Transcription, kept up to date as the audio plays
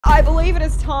I believe it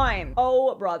is time.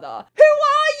 Oh, brother. Who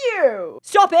are you?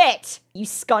 Stop it, you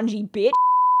scungy bitch.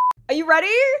 Are you ready?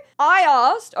 I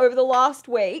asked over the last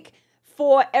week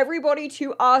for everybody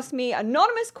to ask me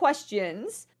anonymous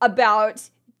questions about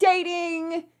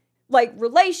dating, like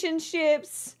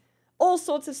relationships, all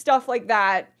sorts of stuff like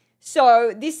that.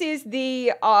 So this is me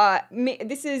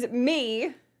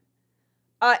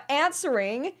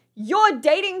answering your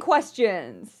dating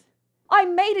questions. I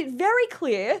made it very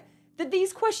clear that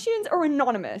these questions are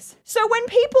anonymous. So when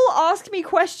people ask me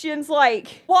questions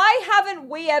like, why haven't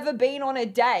we ever been on a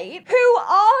date? Who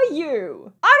are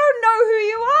you? I don't know who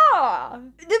you are.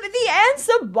 The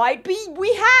answer might be,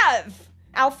 we have.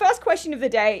 Our first question of the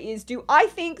day is, do I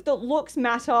think that looks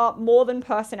matter more than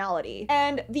personality?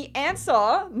 And the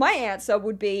answer, my answer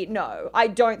would be no. I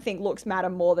don't think looks matter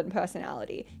more than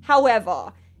personality.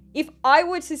 However, if I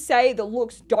were to say that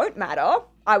looks don't matter,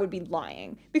 I would be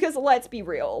lying. Because let's be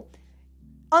real.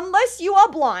 Unless you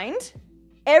are blind,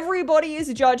 everybody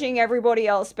is judging everybody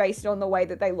else based on the way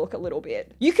that they look a little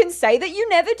bit. You can say that you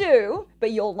never do,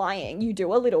 but you're lying. You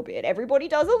do a little bit. Everybody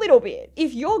does a little bit.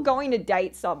 If you're going to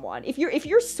date someone, if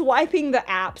you're swiping the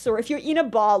apps, or if you're in a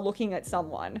bar looking at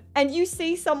someone and you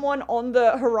see someone on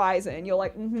the horizon, you're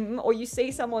like, or you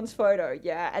see someone's photo,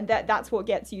 yeah, and that's what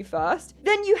gets you first,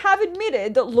 then you have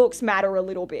admitted that looks matter a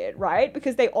little bit, right?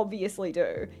 Because they obviously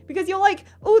do. Because you're like,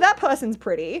 oh, that person's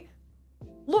pretty.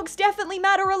 Looks definitely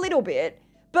matter a little bit.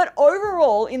 But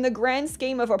overall, in the grand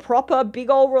scheme of a proper big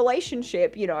old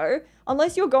relationship, you know,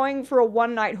 unless you're going for a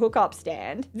one-night hookup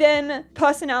stand, then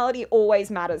personality always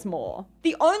matters more.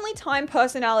 The only time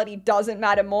personality doesn't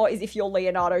matter more is if you're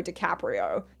Leonardo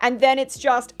DiCaprio. And then it's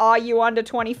just, are you under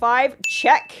 25?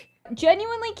 Check.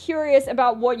 Genuinely curious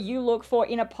about what you look for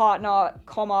in a partner,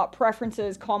 comma,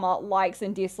 preferences, comma, likes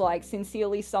and dislikes.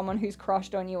 Sincerely, someone who's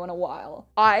crushed on you in a while.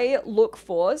 I look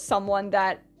for someone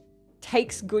that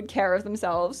takes good care of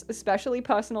themselves, especially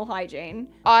personal hygiene.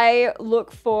 I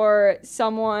look for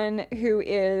someone who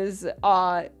is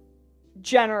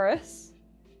generous,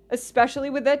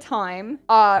 especially with their time,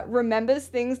 remembers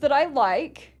things that I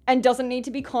like, and doesn't need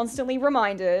to be constantly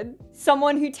reminded.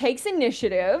 Someone who takes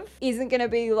initiative, isn't gonna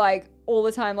be like all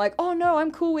the time like, oh no,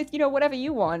 I'm cool with, you know, whatever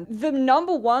you want. The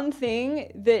number one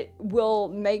thing that will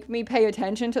make me pay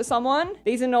attention to someone,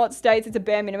 these are not states, it's a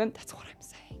bare minimum, that's what I'm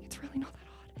saying, it's really not that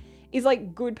hard, is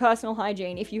like good personal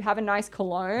hygiene. If you have a nice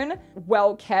cologne,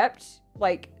 well kept,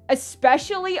 like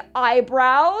especially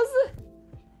eyebrows.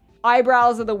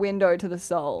 Eyebrows are the window to the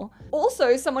soul.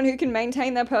 Also, someone who can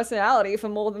maintain their personality for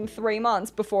more than 3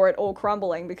 months before it all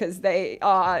crumbling, because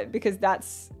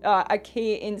that's a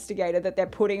key instigator that they're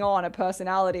putting on a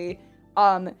personality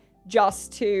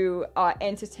just to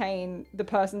entertain the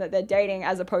person that they're dating,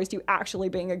 as opposed to actually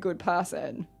being a good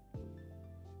person.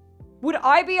 Would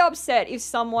I be upset if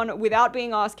someone, without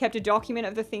being asked, kept a document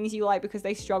of the things you like because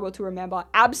they struggle to remember?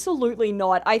 Absolutely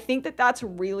not. I think that that's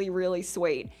really, really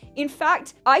sweet. In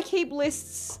fact, I keep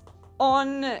lists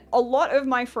on a lot of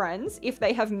my friends. If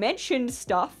they have mentioned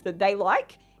stuff that they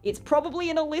like, it's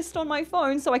probably in a list on my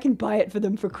phone so I can buy it for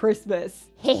them for Christmas.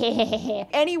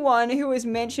 Anyone who has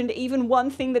mentioned even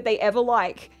one thing that they ever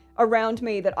like around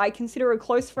me that I consider a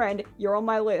close friend, you're on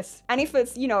my list. And if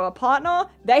it's, you know, a partner,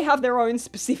 they have their own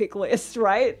specific list,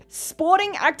 right?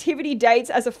 Sporting activity dates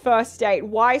as a first date,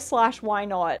 why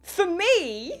not? For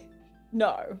me,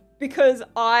 no, because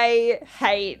I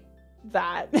hate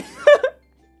that.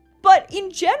 But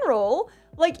in general,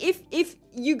 like if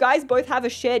you guys both have a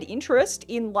shared interest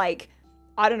in, like,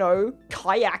 I don't know,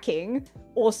 kayaking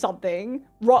or something,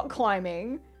 rock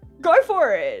climbing, go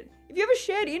for it. If you have a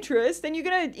shared interest, then you're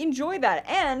gonna enjoy that.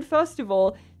 And first of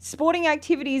all, sporting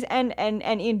activities and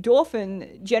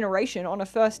endorphin generation on a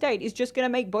first date is just gonna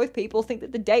make both people think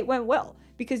that the date went well,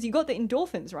 because you got the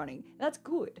endorphins running. That's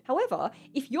good. However,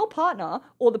 if your partner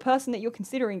or the person that you're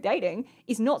considering dating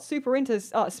is not super into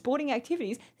sporting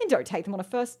activities, then don't take them on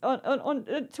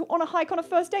a hike on a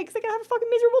first date, because they're gonna have a fucking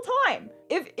miserable time.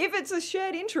 If it's a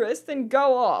shared interest, then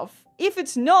go off. If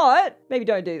it's not, maybe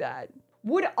don't do that.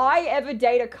 Would I ever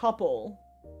date a couple?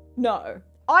 No,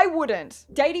 I wouldn't.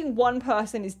 Dating one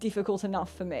person is difficult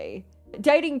enough for me.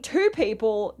 Dating two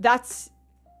people,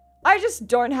 I just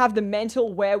don't have the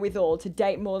mental wherewithal to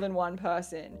date more than one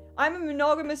person. I'm a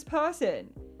monogamous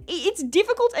person. It's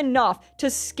difficult enough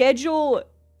to schedule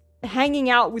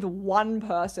hanging out with one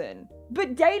person,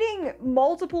 but dating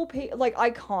multiple people, like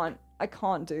I can't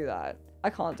do that. I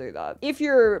can't do that. If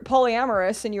you're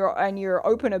polyamorous and you're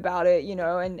open about it, you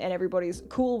know, and everybody's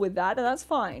cool with that, then that's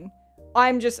fine.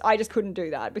 I just couldn't do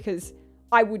that, because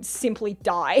I would simply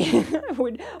die. I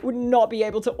would not be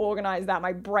able to organize that.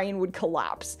 My brain would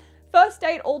collapse. First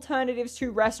date alternatives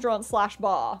to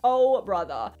restaurant/bar. Oh,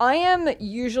 brother. I am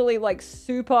usually like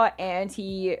super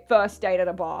anti first date at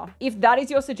a bar. If that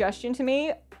is your suggestion to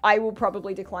me, I will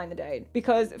probably decline the date,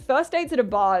 because first dates at a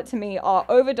bar to me are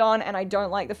overdone, and I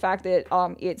don't like the fact that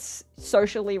it's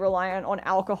socially reliant on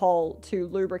alcohol to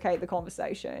lubricate the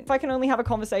conversation. If I can only have a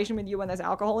conversation with you when there's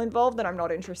alcohol involved, then I'm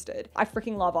not interested. I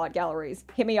freaking love art galleries.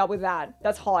 Hit me up with that.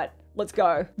 That's hot. Let's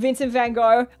go. Vincent van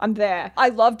Gogh, I'm there. I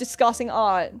love discussing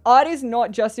art. Art is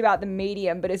not just about the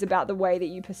medium, but it's about the way that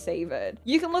you perceive it.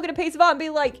 You can look at a piece of art and be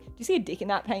like, do you see a dick in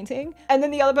that painting? And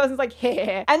then the other person's like,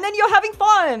 heh. And then you're having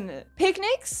fun.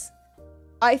 Picnics,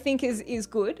 I think is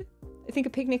good. I think a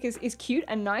picnic is cute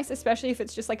and nice, especially if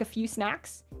it's just like a few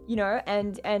snacks, you know,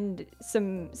 and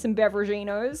some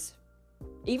beveraginos.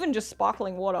 Even just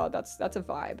sparkling water, that's a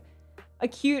vibe. A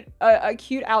cute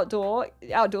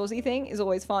outdoorsy thing is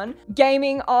always fun.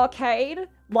 Gaming arcade,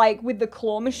 like with the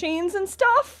claw machines and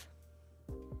stuff.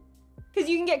 Because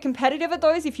you can get competitive at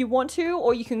those if you want to,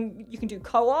 or you can do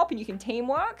co-op and you can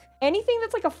teamwork. Anything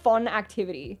that's like a fun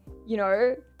activity, you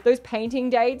know? Those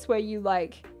painting dates where you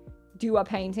like do a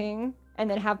painting and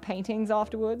then have paintings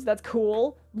afterwards. That's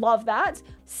cool. Love that.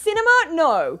 Cinema?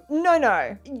 No.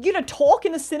 No. You gonna talk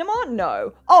in the cinema?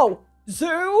 No. Oh,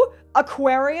 zoo?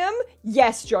 Aquarium?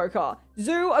 Yes, Joker.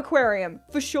 Zoo, aquarium.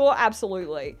 For sure,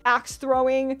 absolutely. Axe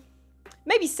throwing.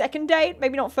 Maybe second date,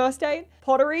 maybe not first date.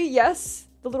 Pottery, yes.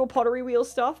 The little pottery wheel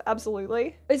stuff,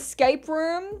 absolutely. Escape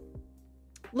room.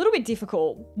 A little bit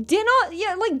difficult. Dinner,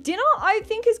 yeah, like dinner I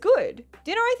think is good.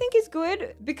 Dinner I think is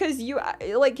good because you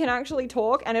like can actually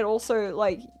talk, and it also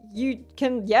like you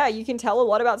can tell a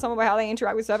lot about someone by how they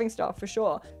interact with serving stuff, for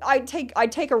sure. I'd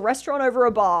take a restaurant over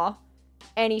a bar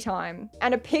anytime,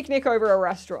 and a picnic over a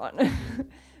restaurant.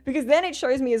 Because then it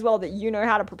shows me as well that you know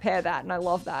how to prepare that, and I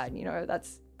love that, you know,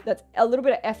 that's a little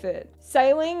bit of effort.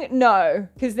 Sailing? No,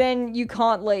 because then you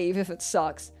can't leave if it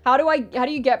sucks. How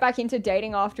do you get back into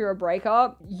dating after a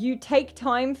breakup? You take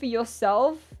time for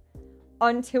yourself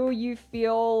until you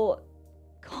feel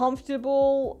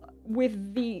comfortable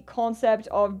with the concept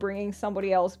of bringing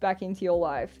somebody else back into your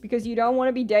life, because you don't want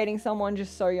to be dating someone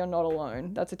just so you're not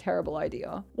alone. That's a terrible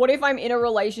idea. What if I'm in a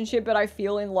relationship but I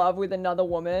feel in love with another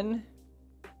woman?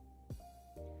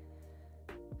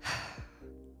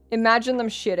 Imagine them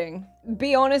shitting.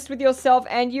 Be honest with yourself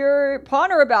and your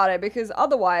partner about it, because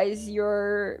otherwise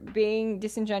you're being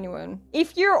disingenuous.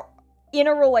 If you're in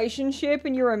a relationship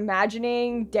and you're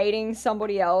imagining dating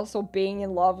somebody else or being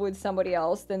in love with somebody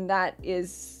else, then that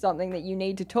is something that you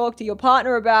need to talk to your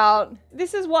partner about.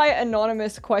 This is why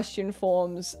anonymous question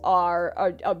forms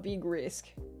are a big risk.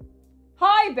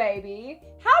 Hi, baby.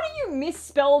 How do you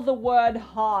misspell the word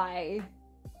hi?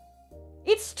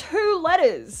 It's 2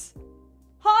 letters.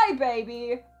 Hi,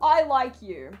 baby. I like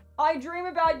you. I dream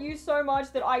about you so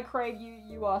much that I crave you.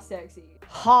 You are sexy.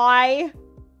 Hi?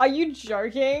 Are you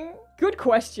joking? Good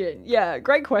question. Yeah,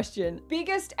 great question.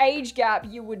 Biggest age gap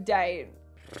you would date?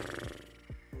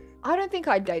 I don't think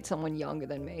I'd date someone younger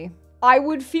than me. I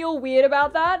would feel weird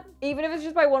about that, even if it's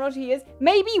just by 1 or 2 years.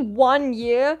 Maybe 1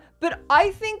 year, but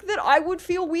I think that I would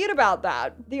feel weird about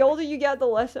that. The older you get, the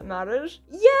less it matters.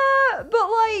 Yeah, but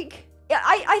like...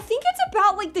 I think it's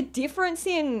about like the difference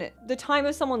in the time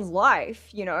of someone's life,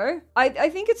 you know? I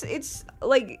think it's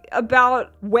like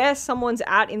about where someone's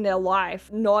at in their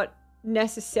life, not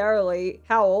necessarily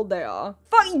how old they are.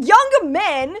 Fuck, younger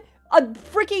men are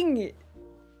freaking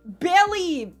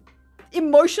barely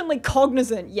emotionally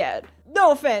cognizant yet.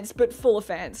 No offense, but full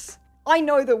offense. I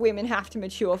know that women have to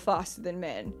mature faster than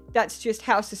men. That's just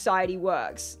how society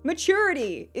works.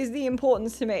 Maturity is the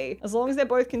importance to me. As long as they're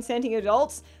both consenting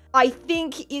adults, I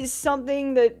think is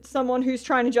something that someone who's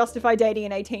trying to justify dating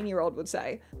an 18-year-old would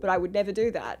say. But I would never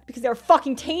do that because they're a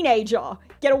fucking teenager.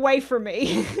 Get away from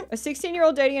me. A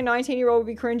 16-year-old dating a 19-year-old would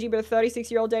be cringy, but a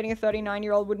 36-year-old dating a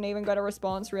 39-year-old wouldn't even get a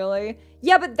response, really.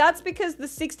 Yeah, but that's because the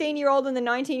 16-year-old and the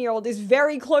 19-year-old is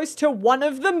very close to one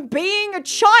of them being a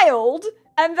child.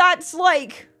 And that's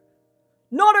like,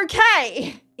 not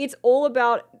okay. It's all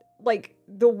about like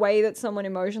the way that someone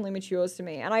emotionally matures to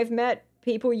me. And I've met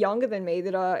people younger than me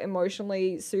that are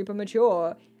emotionally super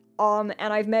mature. And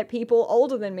I've met people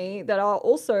older than me that are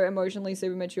also emotionally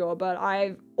super mature, but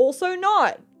I've also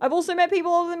not. I've also met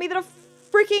people older than me that are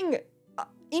freaking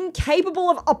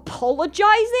incapable of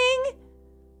apologizing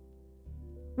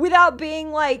without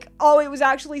being like, oh, it was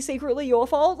actually secretly your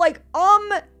fault. Like,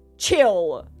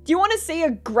 chill. Do you want to see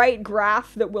a great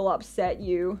graph that will upset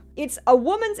you? It's a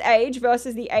woman's age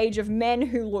versus the age of men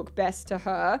who look best to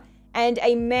her, and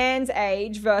a man's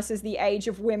age versus the age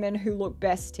of women who look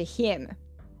best to him.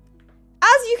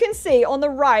 As as you can see on the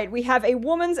right, we have a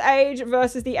woman's age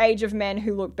versus the age of men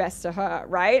who look best to her,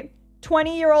 right?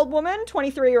 20-year-old woman,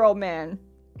 23-year-old man.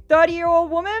 30-year-old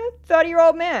woman,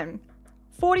 30-year-old man.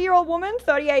 40-year-old woman,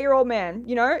 38-year-old man.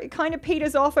 You know, it kind of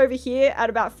peters off over here at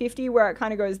about 50 where it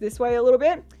kind of goes this way a little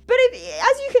bit. But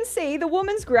as you can see, the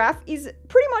woman's graph is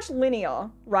pretty much linear,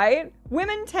 right?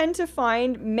 Women tend to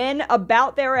find men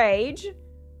about their age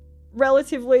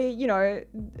relatively, you know,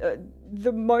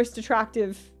 the most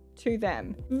attractive to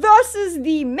them. Versus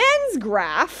the men's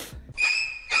graph,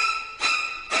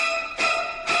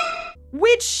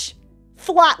 which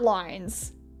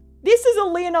flatlines. This is a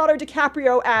Leonardo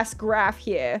DiCaprio-ass graph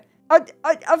here. A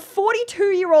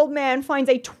 42-year-old man finds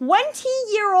a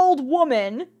 20-year-old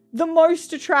woman the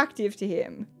most attractive to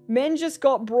him. Men just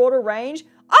got broader range.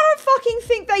 I don't fucking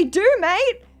think they do,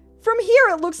 mate. From here,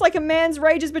 it looks like a man's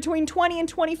range is between 20 and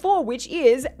 24, which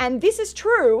is, and this is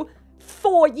true,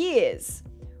 4 years.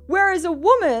 Whereas a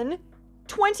woman,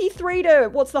 23 to,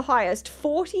 what's the highest,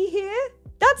 40 here?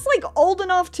 That's like old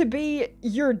enough to be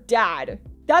your dad.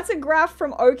 That's a graph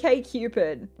from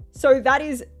OkCupid. So that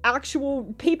is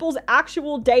people's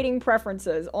actual dating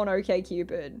preferences on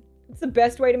OkCupid. It's the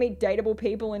best way to meet dateable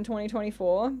people in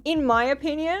 2024. In my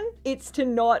opinion, it's to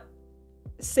not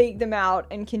seek them out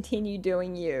and continue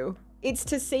doing you. It's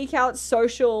to seek out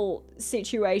social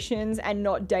situations and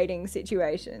not dating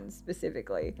situations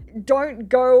specifically. Don't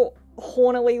go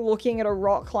hornily looking at a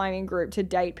rock climbing group to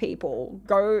date people.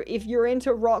 Go, if you're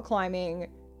into rock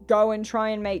climbing, go and try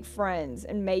and make friends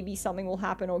and maybe something will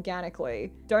happen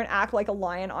organically. Don't act like a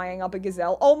lion eyeing up a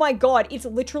gazelle. Oh my God, it's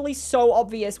literally so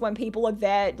obvious when people are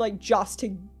there like just to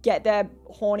get their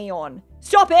horny on.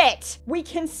 Stop it! We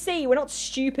can see, we're not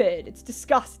stupid. It's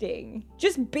disgusting.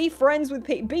 Just be friends with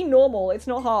people. Be normal, it's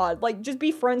not hard. Like, just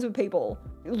be friends with people.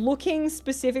 Looking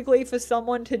specifically for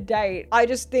someone to date, I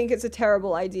just think it's a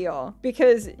terrible idea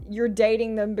because you're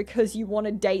dating them because you want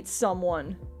to date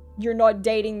someone. You're not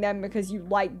dating them because you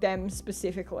like them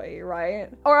specifically, right?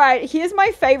 All right, here's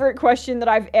my favorite question that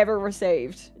I've ever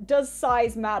received. Does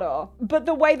size matter? But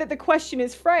the way that the question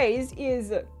is phrased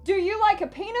is, do you like a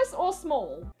penis or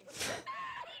small?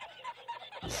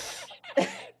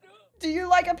 Do you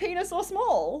like a penis or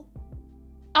small?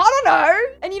 I don't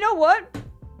know. And you know what?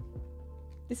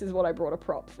 This is what I brought a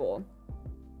prop for.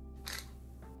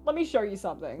 Let me show you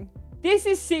something. This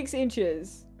is 6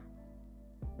 inches.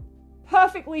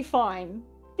 Perfectly fine.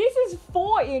 This is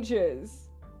 4 inches.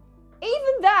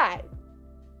 Even that.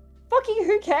 Fucking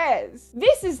who cares?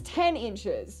 This is 10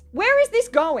 inches. Where is this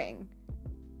going?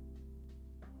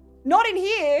 Not in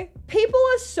here. People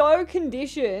are so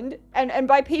conditioned, and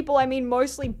by people I mean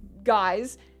mostly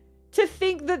guys, to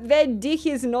think that their dick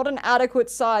is not an adequate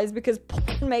size because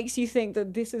porn makes you think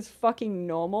that this is fucking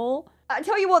normal. I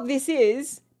tell you what this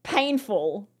is.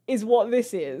 Painful is what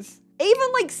this is. Even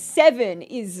like 7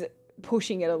 is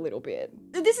pushing it a little bit.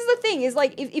 This is the thing, is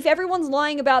like, if everyone's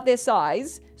lying about their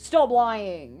size, stop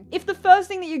lying. If the first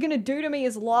thing that you're gonna do to me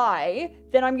is lie,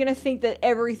 then I'm gonna think that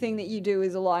everything that you do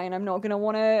is a lie, and I'm not gonna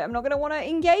wanna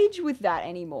engage with that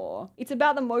anymore. It's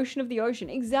about the motion of the ocean.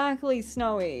 Exactly,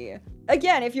 Snowy.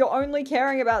 Again, if you're only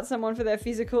caring about someone for their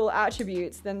physical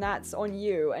attributes, then that's on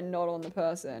you and not on the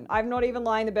person. I'm not even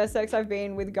lying, the best sex I've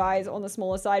been with guys on the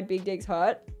smaller side, big dicks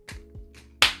hurt.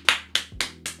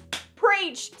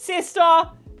 Preach, sister!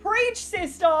 Preach,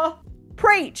 sister!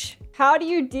 Preach! How do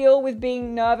you deal with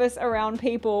being nervous around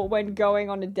people when going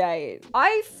on a date?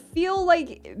 I feel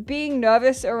like being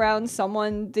nervous around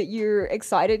someone that you're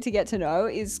excited to get to know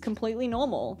is completely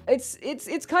normal. It's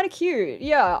kind of cute.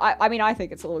 Yeah, I mean, I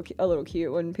think it's a little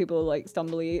cute when people are like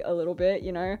stumbly a little bit,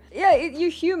 you know? Yeah, you're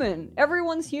human.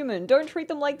 Everyone's human. Don't treat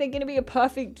them like they're gonna be a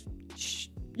perfect,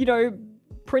 you know,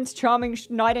 Prince Charming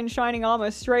knight in shining armor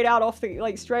straight out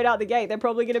the gate. They're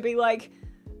probably gonna be like,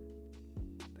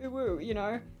 woo, you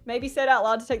know? Maybe say it out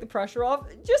loud to take the pressure off.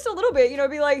 Just a little bit, you know,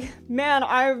 be like, man,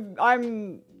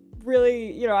 I'm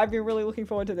really, you know, I've been really looking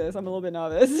forward to this. I'm a little bit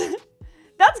nervous.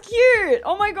 That's cute.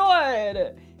 Oh my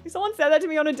God. If someone said that to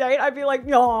me on a date, I'd be like,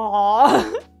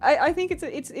 aww. I think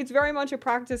it's very much a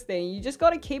practice thing. You just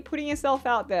gotta keep putting yourself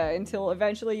out there until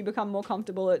eventually you become more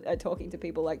comfortable at talking to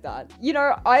people like that. You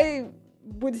know, I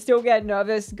would still get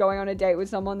nervous going on a date with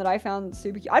someone that I found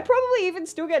super cute. I'd probably even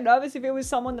still get nervous if it was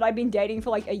someone that I'd been dating for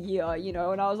like a year, you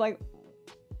know, and I was like,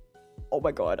 oh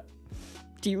my God,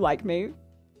 do you like me?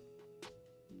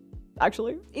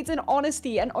 Actually, it's an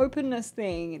honesty and openness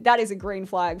thing. That is a green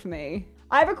flag for me.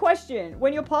 I have a question.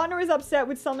 When your partner is upset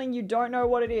with something you don't know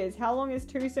what it is, how long is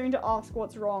too soon to ask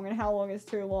what's wrong and how long is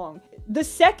too long? The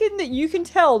second that you can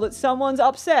tell that someone's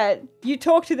upset, you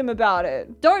talk to them about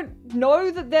it. Don't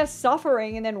know that they're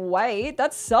suffering and then wait.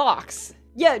 That sucks.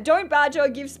 Yeah, don't badger,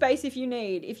 give space if you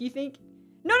need. If you think,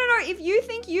 no, if you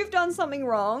think you've done something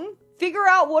wrong, figure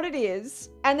out what it is,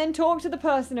 and then talk to the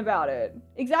person about it.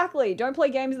 Exactly, don't play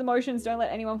games with emotions, don't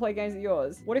let anyone play games with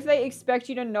yours. What if they expect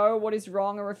you to know what is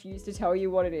wrong and refuse to tell you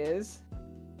what it is?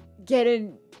 Get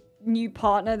a new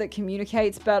partner that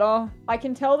communicates better. I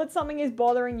can tell that something is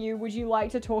bothering you, would you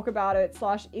like to talk about it,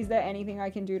 / is there anything I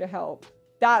can do to help?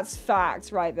 That's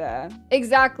facts right there.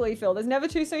 Exactly, Phil. There's never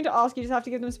too soon to ask. You just have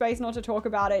to give them space not to talk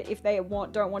about it if they don't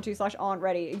want to / aren't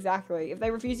ready. Exactly. If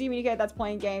they refuse to communicate, that's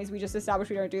playing games. We just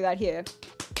established we don't do that here.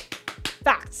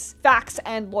 Facts. Facts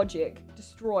and logic.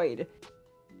 Destroyed.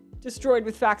 Destroyed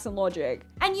with facts and logic.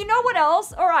 And you know what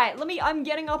else? All right, I'm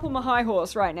getting up on my high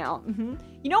horse right now.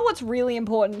 You know what's really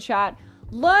important, chat?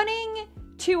 Learning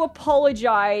to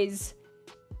apologize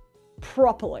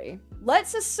properly.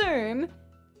 Let's assume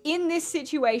in this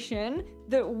situation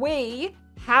that we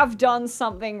have done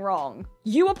something wrong.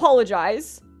 You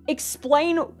apologize,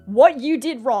 explain what you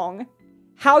did wrong,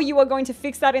 how you are going to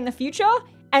fix that in the future,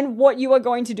 and what you are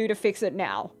going to do to fix it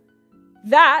now.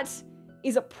 That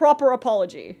is a proper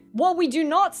apology. What we do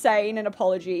not say in an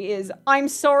apology is, I'm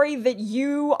sorry that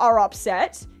you are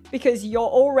upset, because you're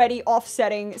already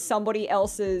offsetting somebody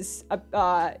else's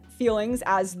feelings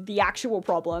as the actual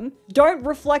problem. Don't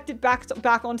reflect it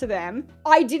back onto them.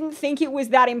 I didn't think it was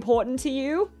that important to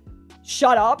you.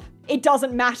 Shut up. It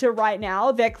doesn't matter right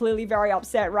now. They're clearly very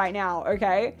upset right now,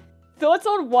 okay? Thoughts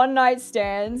on one night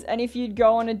stands, and if you'd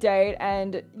go on a date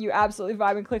and you absolutely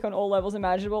vibe and click on all levels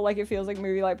imaginable, like it feels like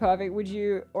movie like perfect, would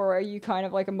you, or are you kind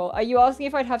of like are you asking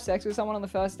if I'd have sex with someone on the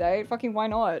first date? Fucking why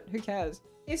not? Who cares?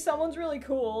 If someone's really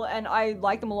cool and I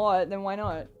like them a lot, then why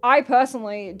not? I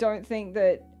personally don't think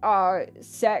that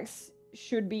sex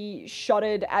should be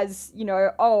shotted as, you know,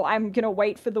 oh, I'm gonna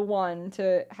wait for the one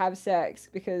to have sex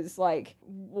because, like,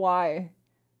 why?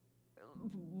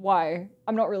 Why?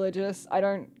 I'm not religious. I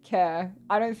don't care.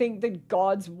 I don't think that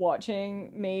God's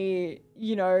watching me,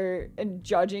 you know, and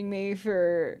judging me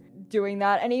for doing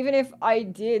that. And even if I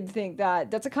did think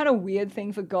that, that's a kind of weird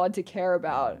thing for God to care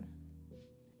about.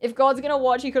 If God's gonna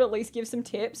watch, he could at least give some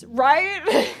tips,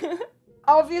 right?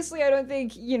 Obviously, I don't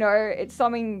think, you know, it's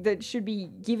something that should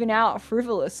be given out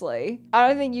frivolously. I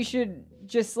don't think you should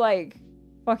just, like,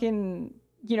 fucking,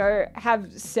 you know,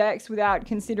 have sex without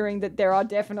considering that there are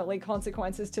definitely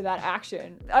consequences to that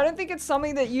action. I don't think it's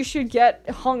something that you should get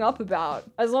hung up about.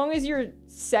 As long as you're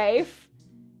safe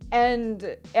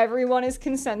and everyone is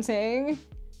consenting,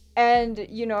 and,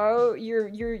 you know,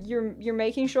 you're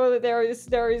making sure that there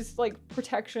is like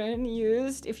protection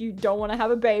used if you don't want to have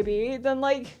a baby, then,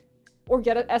 like, or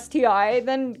get an STI,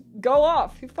 then go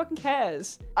off. Who fucking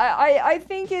cares? I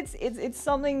think it's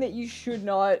something that you should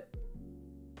not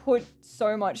put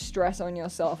so much stress on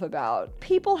yourself about.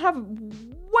 People have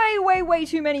way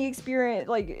too many experience,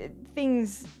 like,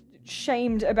 things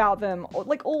shamed about them,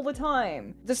 like, all the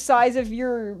time. The size of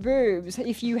your boobs,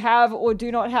 if you have or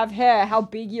do not have hair, how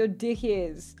big your dick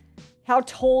is, how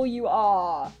tall you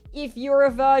are, if you're a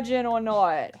virgin or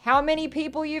not, how many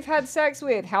people you've had sex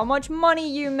with, how much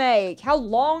money you make, how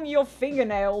long your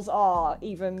fingernails are,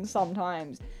 even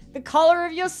sometimes, the color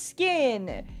of your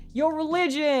skin, your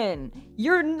religion,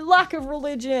 your lack of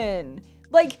religion.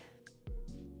 Like,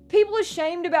 people are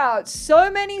shamed about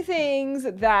so many things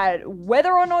that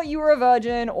whether or not you are a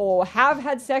virgin or have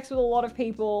had sex with a lot of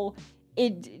people,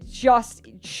 it just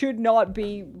should not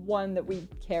be one that we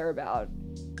care about,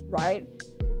 right?